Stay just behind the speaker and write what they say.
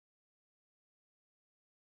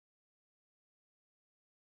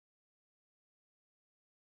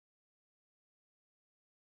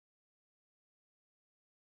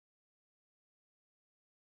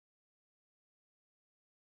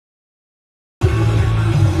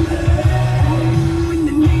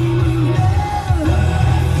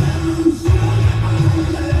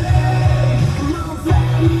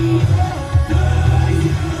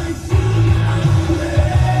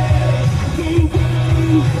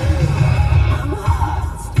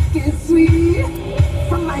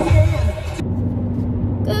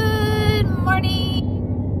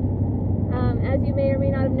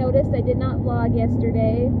bad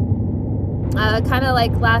yesterday. Kind of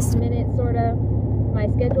like last minute, sort of. My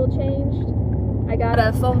schedule changed. I got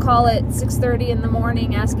a phone call at 6:30 in the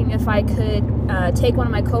morning asking if I could take one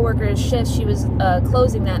of my coworkers' shifts. She was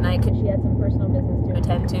closing that night because she had some personal business to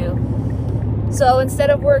attend to. So instead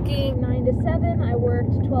of working 9 to 7, I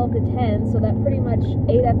worked 12 to 10. So that pretty much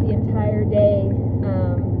ate up the entire day.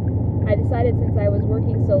 I decided since I was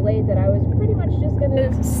working so late that I was pretty much just going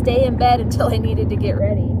to stay in bed until I needed to get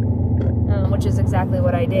ready, which is exactly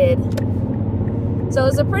what I did. So it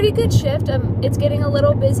was a pretty good shift. It's getting a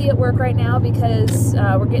little busy at work right now because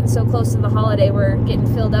we're getting so close to the holiday. We're getting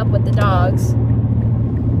filled up with the dogs.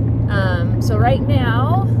 So right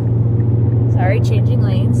now, sorry, changing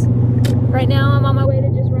lanes. Right now I'm on my way to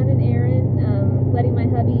just run an errand, letting my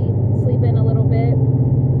hubby sleep in a little bit.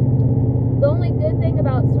 The only good thing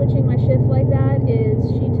about switching my shift like that is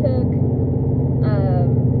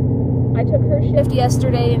I took her shift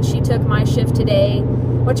yesterday and she took my shift today,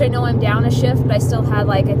 which I know I'm down a shift, but I still had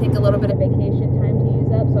like, I think a little bit of vacation time to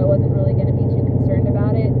use up, so I wasn't really going to be too concerned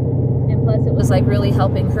about it. And plus it was like really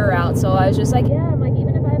helping her out, so I was just like, yeah, I'm like,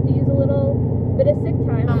 even if I have to use a little bit of sick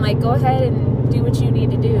time, I'm like, go ahead and do what you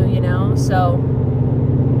need to do, you know. So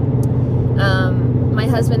my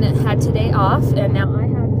husband had today off and now I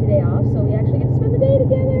have today off, so we actually get to spend the day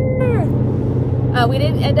together. We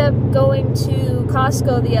didn't end up going to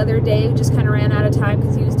Costco the other day. We just kind of ran out of time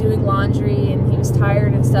because he was doing laundry and he was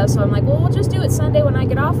tired and stuff. So I'm like, well, we'll just do it Sunday when I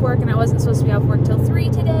get off work. And I wasn't supposed to be off work till 3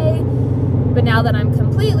 today. But now that I'm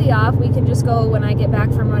completely off, we can just go when I get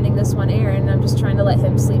back from running this one errand. I'm just trying to let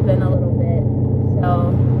him sleep in a little bit.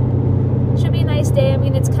 So should be a nice day. I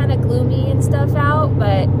mean, it's kind of gloomy and stuff out,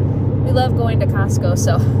 but we love going to Costco,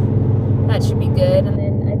 so that should be good. And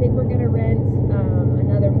then I think we're going to rent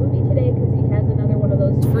another movie today because he has another one of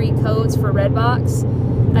those free codes for Redbox.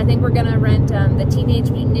 I think we're going to rent the Teenage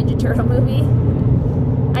Mutant Ninja Turtle movie.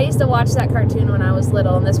 I used to watch that cartoon when I was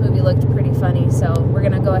little, and this movie looked pretty funny, so we're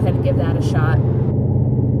going to go ahead and give that a shot.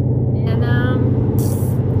 And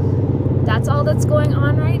that's all that's going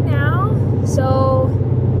on right now. So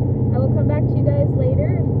I will come back to you guys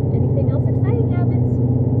later if anything else exciting happens.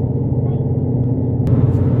 Bye.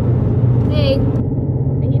 Hey,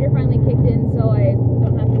 the heater finally kicked in, so I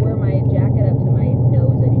don't have to wear my jacket up to my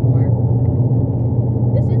nose anymore.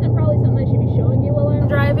 This isn't probably something I should be showing you while I'm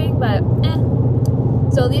driving, but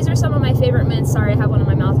So these are some of my favorite mints. Sorry, I have one in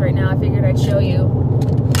my mouth right now. I figured I'd show you.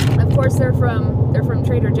 Of course, they're from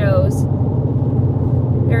Trader Joe's.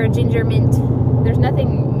 They're a ginger mint. There's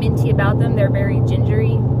nothing minty about them. They're very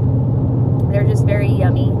gingery. They're just very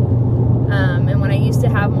yummy. And when I used to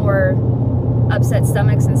have more upset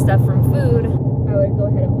stomachs and stuff from food, I would go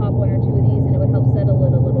ahead and pop 1 or 2 of these and it would help settle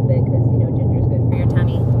it a little bit because, you know, ginger's good for your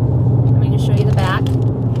tummy. Let me just show you the back.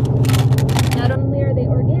 Not only are they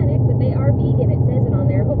organic, but they are vegan. It says it on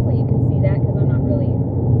there. Hopefully you can see that because I'm not really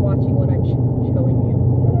watching what I'm showing you.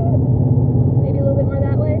 Maybe a little bit more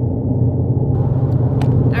that way.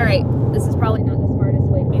 Alright, this is probably not the smartest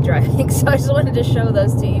way to be driving, so I just wanted to show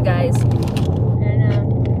those to you guys. And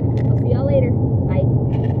I'll see y'all later. Bye.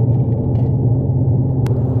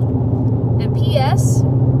 And P.S.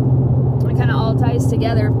 it kind of all ties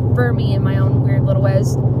together for me in my own weird little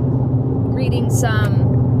ways. Reading some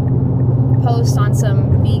posts on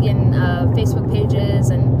some vegan Facebook pages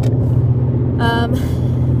and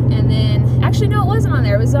then actually no, it wasn't on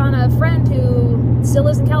there. It was on a friend who still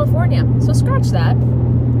lives in California, so scratch that.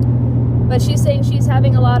 But she's saying she's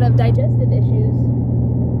having a lot of digestive issues,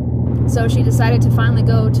 so she decided to finally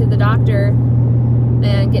go to the doctor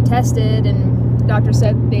and get tested, and the doctor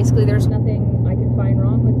said basically there's nothing I can find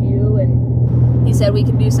wrong with you, and he said we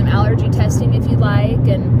can do some allergy testing if you'd like.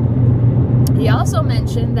 And he also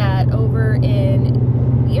mentioned that over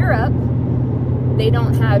in Europe they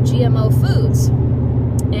don't have GMO foods,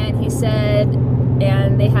 and he said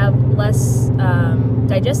and they have less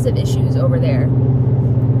digestive issues over there.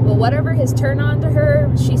 Well, whatever his turn on to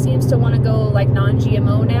her, she seems to want to go like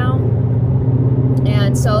non-GMO now.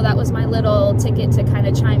 And so that was my little ticket to kind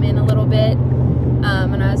of chime in a little bit.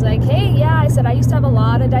 And I was like, hey, yeah, I said I used to have a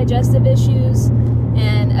lot of digestive issues,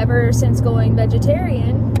 and ever since going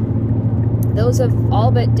vegetarian, those have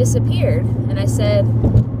all but disappeared. And I said,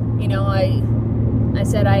 you know, I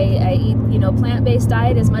eat, you know, plant-based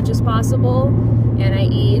diet as much as possible, and I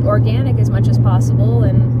eat organic as much as possible,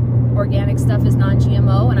 and organic stuff is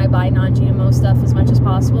non-GMO, and I buy non-GMO stuff as much as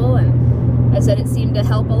possible. And I said it seemed to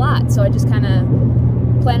help a lot, so I just kind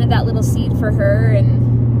of planted that little seed for her,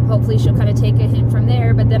 and hopefully she'll kind of take a hint from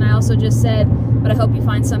there. But then I also just said, but I hope you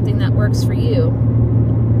find something that works for you.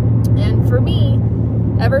 And for me,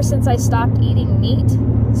 ever since I stopped eating meat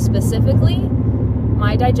specifically,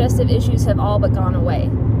 my digestive issues have all but gone away.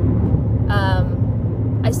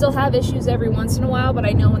 I still have issues every once in a while, but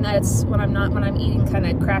I know when I'm eating kind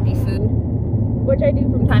of crappy food, which I do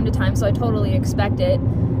from time to time, so I totally expect it,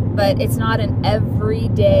 but it's not an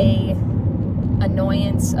everyday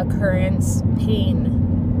annoyance, occurrence,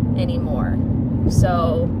 pain anymore.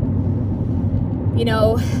 So, you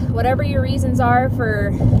know, whatever your reasons are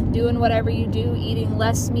for doing whatever you do, eating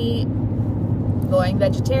less meat, going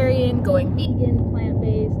vegetarian, going vegan,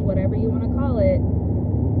 plant-based, whatever you want to call it,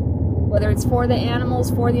 whether it's for the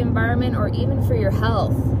animals, for the environment, or even for your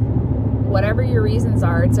health, whatever your reasons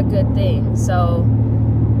are, it's a good thing. So,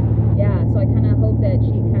 yeah, so I kind of hope that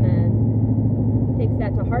she kind of takes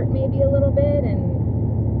that to heart maybe a little bit,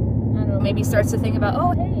 and, I don't know, maybe starts to think about,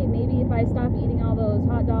 oh, hey, maybe if I stop eating all those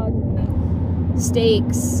hot dogs and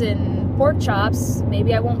steaks and pork chops,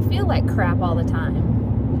 maybe I won't feel like crap all the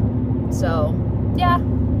time. So, yeah,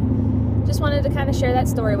 just wanted to kind of share that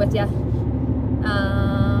story with you.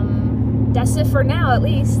 That's it for now, at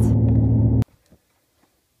least.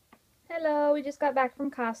 Hello, we just got back from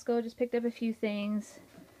Costco, just picked up a few things.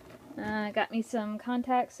 Got me some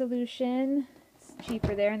contact solution. It's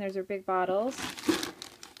cheaper there, and there's our big bottles.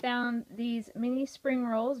 Found these mini spring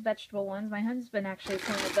rolls, vegetable ones. My husband actually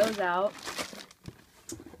pointed those out.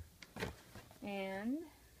 And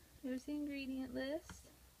there's the ingredient list.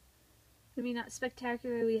 I mean, not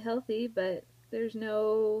spectacularly healthy, but there's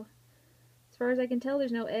no, as far as I can tell,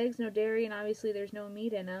 there's no eggs, no dairy, and obviously there's no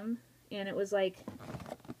meat in them. And it was like,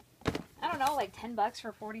 I don't know, like 10 bucks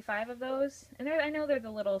for 45 of those. And I know they're the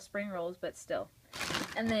little spring rolls, but still.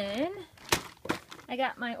 And then I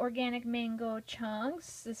got my organic mango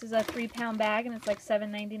chunks. This is a 3-pound bag, and it's like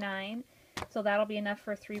 $7.99. So that'll be enough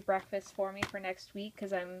for 3 breakfasts for me for next week,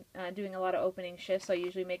 because I'm doing a lot of opening shifts, so I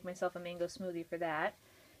usually make myself a mango smoothie for that.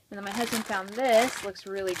 And then my husband found this. Looks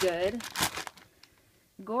really good.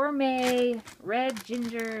 Gourmet red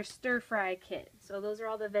ginger stir-fry kit. So those are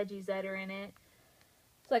all the veggies that are in it.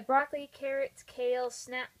 It's like broccoli, carrots, kale,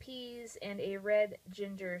 snap peas, and a red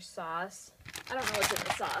ginger sauce. I don't know what's in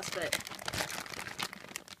the sauce, but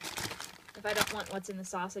if I don't want what's in the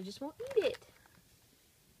sauce, I just won't eat it.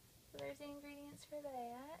 So there's the ingredients for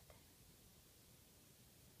that.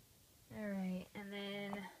 Alright, and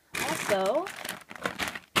then also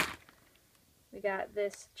we got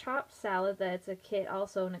this chopped salad that's a kit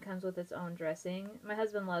also, and it comes with its own dressing. My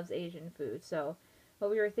husband loves Asian food, so what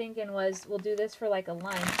we were thinking was we'll do this for like a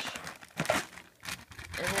lunch.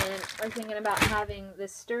 And then we're thinking about having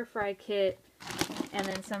this stir-fry kit and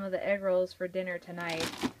then some of the egg rolls for dinner tonight.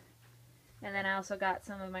 And then I also got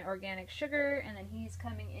some of my organic sugar, and then he's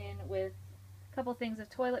coming in with a couple things of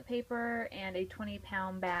toilet paper and a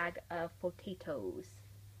 20-pound bag of potatoes.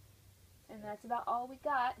 And that's about all we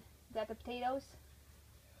got. Is that the potatoes?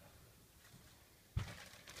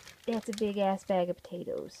 That's a big ass bag of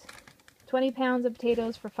potatoes. 20 pounds of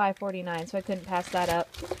potatoes for $5.49, so I couldn't pass that up.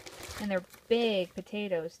 And they're big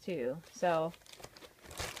potatoes too, so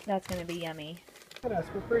that's gonna be yummy. Look at us,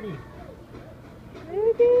 we're pretty.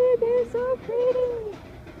 Look at, they're so pretty.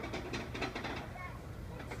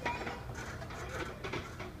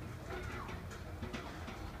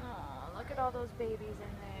 Oh, look at all those babies in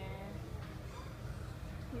there.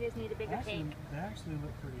 You just need a bigger cake. They actually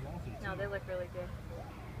look pretty healthy. No, they look really good.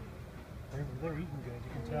 They're eating good,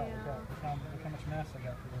 you can tell. Yeah. Look how much mass I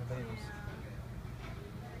got for little babies.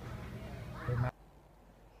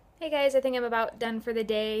 Hey guys, I think I'm about done for the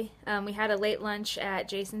day. We had a late lunch at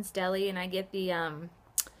Jason's Deli, and I get the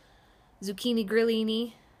zucchini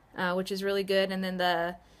grillini, which is really good, and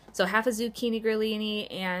then so half a zucchini grillini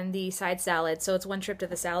and the side salad. So it's one trip to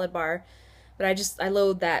the salad bar, but I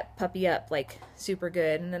load that puppy up like super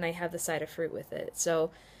good, and then I have the side of fruit with it.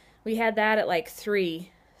 So we had that at like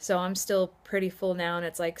 3, so I'm still pretty full now, and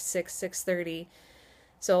it's like 6:30.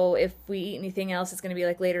 So if we eat anything else, it's going to be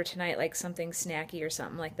like later tonight, like something snacky or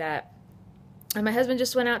something like that. And my husband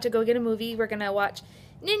just went out to go get a movie. We're going to watch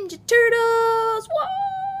Ninja Turtles!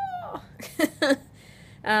 Whoa!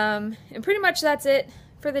 And pretty much that's it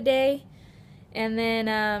for the day. And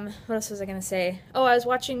then, what else was I going to say? Oh, I was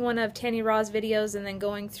watching one of Tanny Raw's videos and then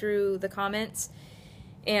going through the comments.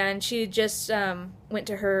 And she just went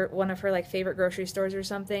to one of her like favorite grocery stores or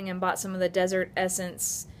something and bought some of the Desert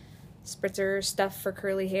Essence spritzer stuff for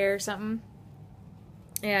curly hair or something.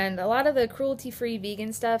 And a lot of the cruelty-free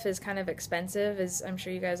vegan stuff is kind of expensive, as I'm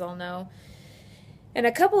sure you guys all know. And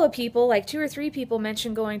a couple of people, like 2 or 3 people,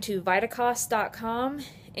 mentioned going to Vitacost.com,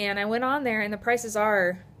 and I went on there, and the prices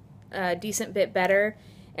are a decent bit better.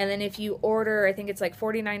 And then if you order, I think it's like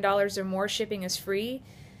 $49 or more, shipping is free.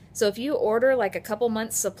 So if you order like a couple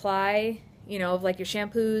months supply, you know, of like your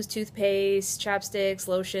shampoos, toothpaste, chapsticks,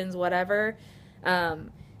 lotions, whatever,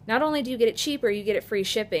 not only do you get it cheaper, you get it free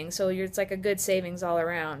shipping. So it's like a good savings all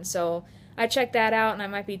around. So I checked that out, and I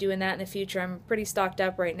might be doing that in the future. I'm pretty stocked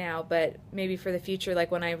up right now, but maybe for the future, like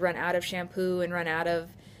when I run out of shampoo and run out of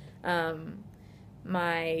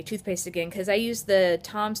my toothpaste again, because I use the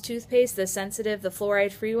Tom's toothpaste, the sensitive, the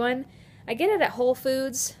fluoride-free one. I get it at Whole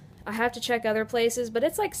Foods. I have to check other places, but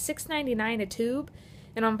it's like $6.99 a tube,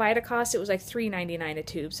 and on Vitacost it was like $3.99 a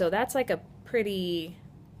tube. So that's like a pretty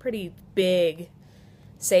big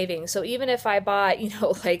savings. So even if I bought, you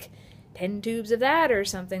know, like 10 tubes of that or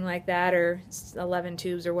something like that, or 11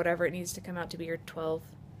 tubes or whatever it needs to come out to be, or 12,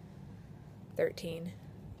 13.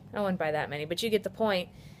 I wouldn't buy that many, but you get the point.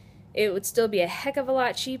 It would still be a heck of a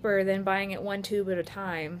lot cheaper than buying it one tube at a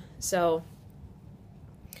time. So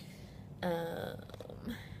I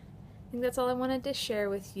think that's all I wanted to share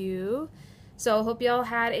with you. So I hope y'all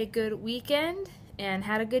had a good weekend and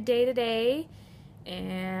had a good day today.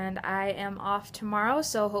 And I am off tomorrow,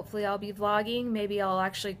 so hopefully I'll be vlogging. Maybe I'll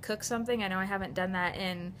actually cook something. I know I haven't done that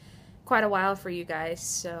in quite a while for you guys.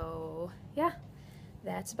 So yeah,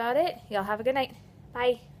 that's about it. Y'all have a good night.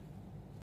 Bye.